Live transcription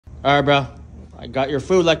All right, bro. I got your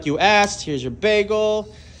food like you asked. Here's your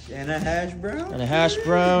bagel. And a hash brown. And a hash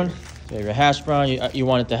brown. So your hash brown, you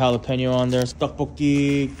wanted the jalapeno on there.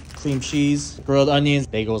 Tteokboki, cream cheese, grilled onions.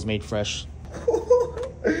 Bagels made fresh.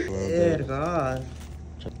 Yeah, God.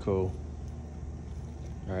 Cool.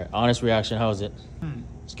 All right, honest reaction. How is it?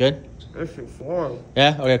 It's good? This is horrible.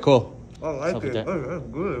 Yeah? Okay, cool. I like Something it. like that. Oh,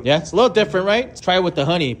 that's good. Yeah, it's a little different, right? Let's try it with the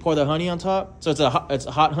honey. Pour the honey on top. So it's a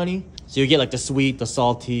hot honey. So you get like the sweet, the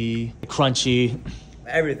salty, the crunchy.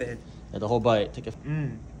 Everything. Yeah, the whole bite. Take it.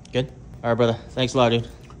 Good? All right, brother. Thanks a lot, dude.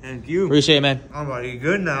 Thank you. Appreciate it, man. I'm about to eat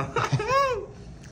good now.